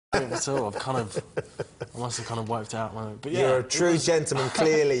At all. I must have kind of wiped out my... But yeah, you're a true gentleman,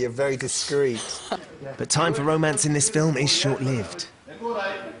 clearly. You're very discreet. But time for romance in this film is short-lived.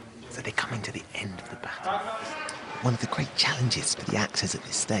 So they're coming to the end of the battle. One of the great challenges for the actors at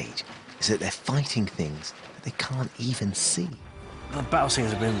this stage is that they're fighting things that they can't even see. The battle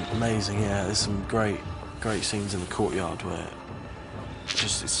scenes have been amazing, yeah. There's some great scenes in the courtyard where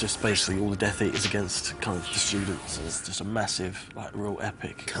it's just basically all the Death Eaters against kind of the students. It's just a massive, like, real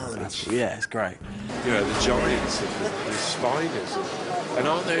epic. Carnage. Yeah, it's great. You know, the giants, the spiders. And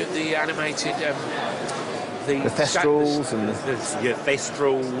aren't there the animated... the thestrals and your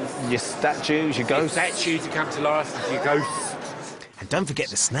thestrals, your statues, your ghosts. Your statues that come to life, your ghosts. And don't forget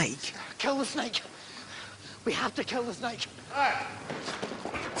the snake. Kill the snake. We have to kill the snake.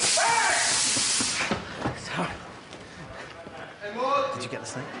 Did you get the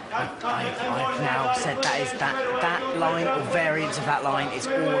snake? I've now said that line or variants of that line is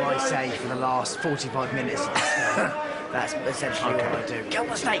all I say for the last 45 minutes. That's essentially what I do. Kill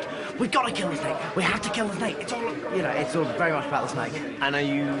the snake! We've got to kill the snake! We have to kill the snake! It's all, you know, it's all very much about the snake. And are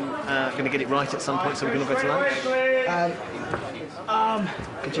you going to get it right at some point so we can all go to lunch?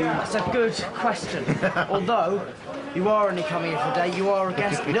 That's a good question. Although, you are only coming here for a day, you are a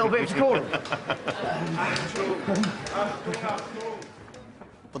guest, a little bit of decorum.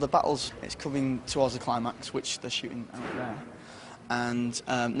 But the battles, it's coming towards the climax, which they're shooting out there. And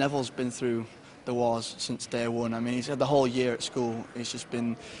Neville's been through the wars since day one. I mean, he's had the whole year at school. He's just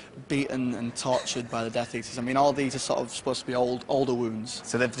been beaten and tortured by the Death Eaters. I mean, all these are sort of supposed to be older wounds.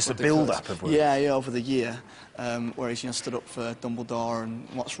 So they're just a build-up of wounds? Yeah, over the year, where he's, you know, stood up for Dumbledore and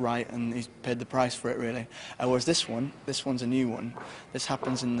what's right, and he's paid the price for it, really. Whereas this one's a new one. This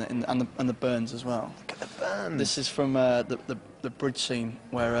happens in the burns as well. Look at the burns. This is from the bridge scene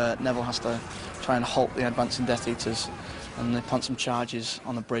where Neville has to try and halt the advancing Death Eaters. And they plant some charges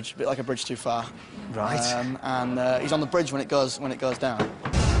on the bridge, a bit like a bridge too far. Right. And he's on the bridge when it goes down.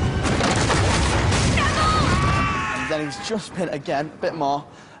 And then he's just been, again, a bit more.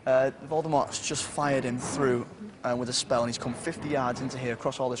 Voldemort's just fired him through with a spell, and he's come 50 yards into here,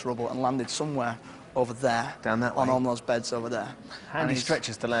 across all this rubble, and landed somewhere over there. Down that way? On all those beds over there. Handy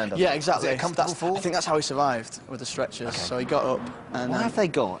stretchers to land on. Yeah, exactly. Is it a comfortable fall? I think that's how he survived, with the stretchers. Okay. So he got up and... What have they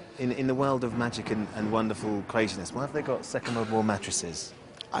got, in the world of magic and wonderful craziness, why have they got Second World War mattresses?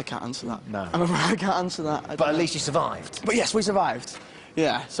 I can't answer that. No. I can't answer that. But at least you survived. But yes, we survived.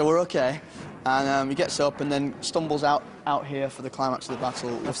 Yeah, so we're okay. And he gets up and then stumbles out here for the climax of the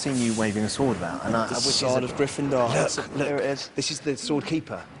battle. I've seen you waving a sword about. And the sword of Gryffindor. Look, here it is. This is the sword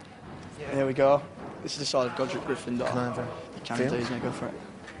keeper. Here we go. This is the sword of Godric Gryffindor. Can I have a You can feel? do, isn't it? Go for it.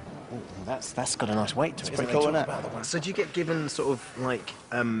 Oh, that's got a nice weight to it. It's pretty cool, isn't it? So do you get given sort of like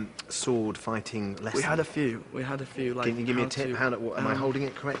sword fighting lessons? We had a few. Like, can you give me a tip? How am I holding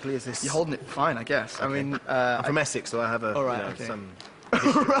it correctly? Is this? You're holding it fine, I guess. Okay. I mean, I'm from Essex, so I have some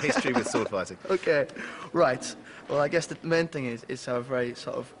history with sword fighting. Okay, right. Well, I guess the main thing is to have a very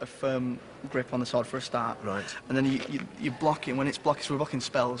sort of a firm grip on the sword for a start. Right. And then you block it. When it's blocking, so we're blocking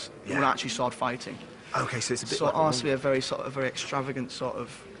spells. Yeah. We're actually sword fighting. Okay, so it's a bit. So like it has to be a very extravagant sort of.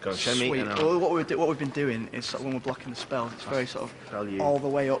 Go on, show me. Well, what we've been doing is sort of when we're blocking the spells, it's very sort of all the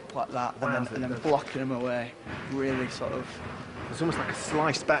way up like that, and then blocking them away, really sort of. It's almost like a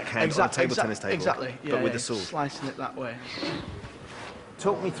sliced backhand on a table tennis table. Exactly. Yeah, but with the sword. Slicing it that way.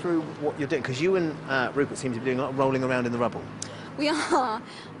 Talk me through what you're doing, because you and Rupert seem to be doing a lot of rolling around in the rubble. We are.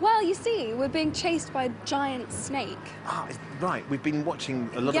 Well, you see, we're being chased by a giant snake. Ah, right. We've been watching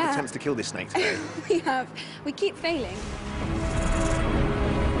a lot of attempts to kill this snake today. We have. We keep failing.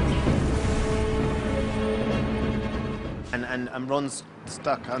 And Ron's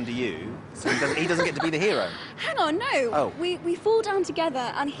stuck under you, so he doesn't get to be the hero. Hang on, no. Oh. We fall down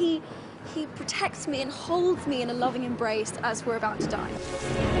together, and he protects me and holds me in a loving embrace as we're about to die.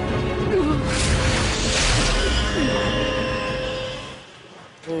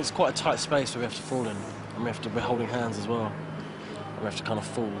 It's quite a tight space where we have to fall in, and we're holding hands as well. And we have to kind of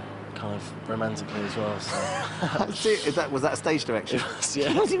fall, kind of romantically as well. So. Was that stage direction?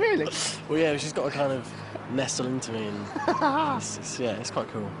 Yeah. Was he really? Well, yeah, she's got to kind of nestle into me, and it's quite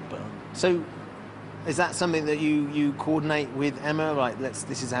cool. But So, is that something that you coordinate with Emma? Right,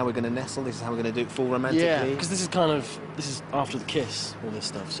 this is how we're going to nestle. This is how we're going to do it full romantically. yeah, because this is after the kiss, all this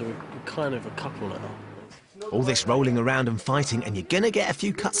stuff. So we're kind of a couple now. All this rolling around and fighting, and you're gonna get a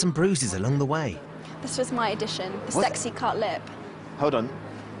few cuts and bruises along the way. This was my addition, the sexy cut lip. Hold on.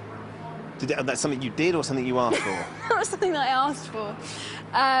 That's something you did or something you asked for? That was something that I asked for.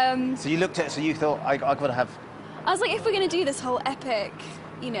 So you looked at it, so you thought, I've got to have... I was like, if we're going to do this whole epic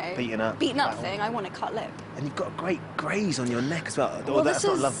you know, Beaten up thing. I want a cut lip. And you've got a great graze on your neck as well. Well, that's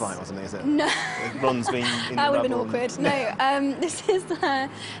not is... love bite, wasn't it? Is it? No. Ron's been in That would have been rubble awkward. No, this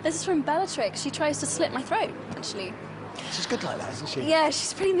is from Bellatrix. She tries to slit my throat, actually. She's good like that, isn't she? Yeah,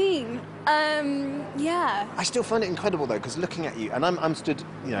 she's pretty mean. Yeah. I still find it incredible though, because looking at you, and I'm stood,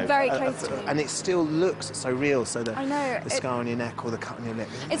 you know, very close to you, and it still looks so real. So I know, the scar on your neck or the cut on your lip.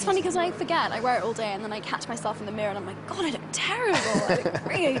 It's funny because I forget. I wear it all day, and then I catch myself in the mirror, and I'm like, God, I look terrible. I look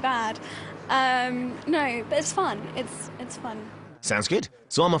really bad. No, but it's fun. It's fun. Sounds good.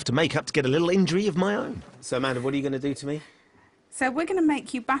 So I'm off to makeup to get a little injury of my own. So Amanda, what are you going to do to me? So we're going to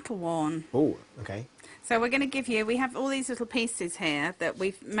make you battle worn. Oh, okay. So we're going to give you, we have all these little pieces here that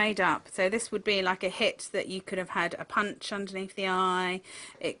we've made up. So this would be like a hit that you could have had a punch underneath the eye.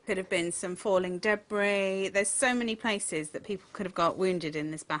 It could have been some falling debris. There's so many places that people could have got wounded in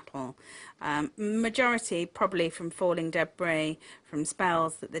this battle. Majority probably from falling debris, from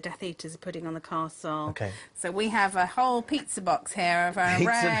spells that the Death Eaters are putting on the castle. Okay. So we have a whole pizza box here of an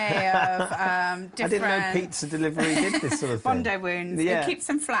array of different... I didn't know pizza delivery did this sort of thing. Bondo wounds. Yeah. It keeps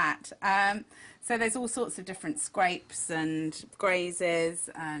them flat. So there's all sorts of different scrapes and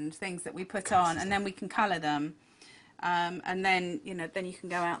grazes and things that we put on, and then we can colour them. And then, you know, then you can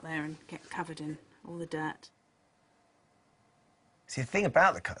go out there and get covered in all the dirt. See, the thing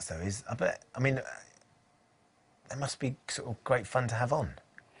about the cuts, though, is I mean, they must be sort of great fun to have on.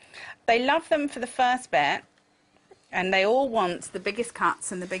 They love them for the first bit, and they all want the biggest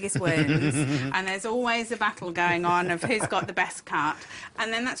cuts and the biggest wounds, and there's always a battle going on of who's got the best cut.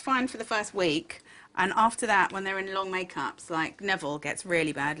 And then that's fine for the first week, and after that, when they're in long makeups, like Neville gets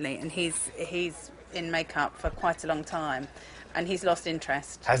really badly, and he's in makeup for quite a long time, and he's lost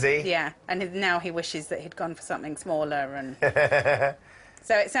interest. Has he? Yeah, and now he wishes that he'd gone for something smaller. And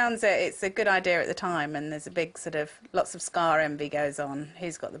so it sounds it's a good idea at the time, and there's a big sort of lots of scar envy goes on.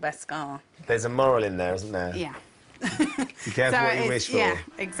 Who's got the best scar? There's a moral in there, isn't there? Yeah. Be careful what you wish for. Yeah,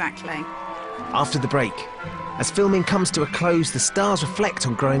 exactly. After the break, as filming comes to a close, the stars reflect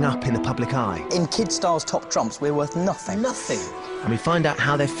on growing up in the public eye. In Kid Stars Top Trumps, we're worth nothing. Nothing. And we find out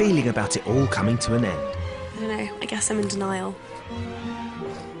how they're feeling about it all coming to an end. I don't know. I guess I'm in denial.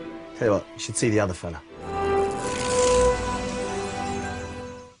 Tell you what, you should see the other fella.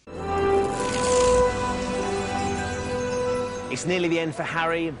 It's nearly the end for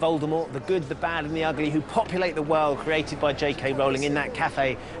Harry, Voldemort, the good, the bad and the ugly who populate the world created by J.K. Rowling in that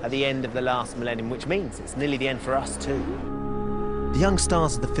cafe at the end of the last millennium, which means it's nearly the end for us too. The young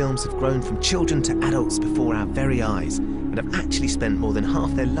stars of the films have grown from children to adults before our very eyes and have actually spent more than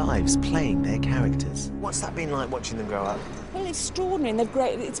half their lives playing their characters. What's that been like watching them grow up? Well, extraordinary, and they've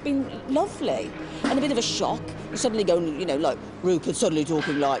great. It's been lovely, and a bit of a shock. You suddenly go, you know, like Rupert suddenly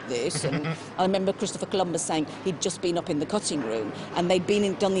talking like this, and I remember Christopher Columbus saying he'd just been up in the cutting room, and they'd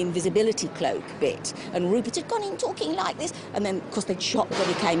been done the invisibility cloak bit, and Rupert had gone in talking like this, and then, of course, they'd shot when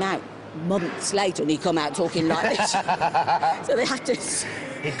he came out months later, and he'd come out talking like this. So they had to.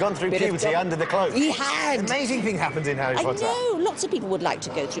 He'd gone through puberty under the cloak. He had. Amazing thing happens in Harry Potter. I know, lots of people would like to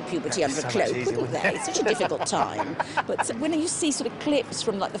go through puberty under a cloak, wouldn't they? It's such a difficult time. But when you see sort of clips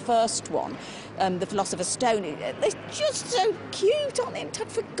from, like, the first one, The Philosopher's Stone, they're just so cute, aren't they?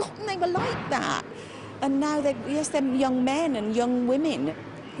 I'd forgotten they were like that. And now they're young men and young women.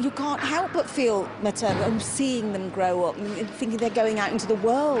 You can't help but feel maternal and seeing them grow up and thinking they're going out into the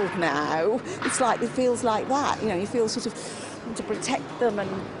world now. It's like, it feels like that, you know, you feel sort of to protect them and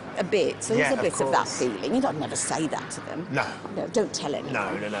a bit. So there's a bit of that feeling. I'd never say that to them. No. No, don't tell anyone.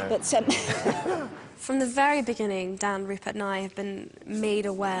 No. But from the very beginning, Dan, Rupert and I have been made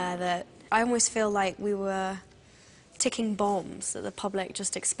aware that I almost feel like we were ticking bombs that the public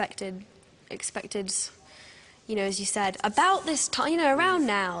just expected, you know, as you said, about this time, you know, around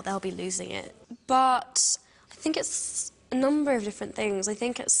now, they'll be losing it. But I think it's a number of different things. I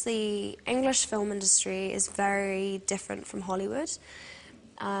think it's the English film industry is very different from Hollywood.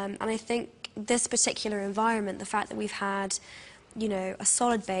 And I think this particular environment, the fact that we've had, you know, a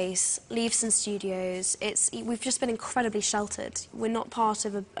solid base, Leavesden Studios, we've just been incredibly sheltered. We're not part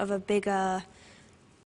of a bigger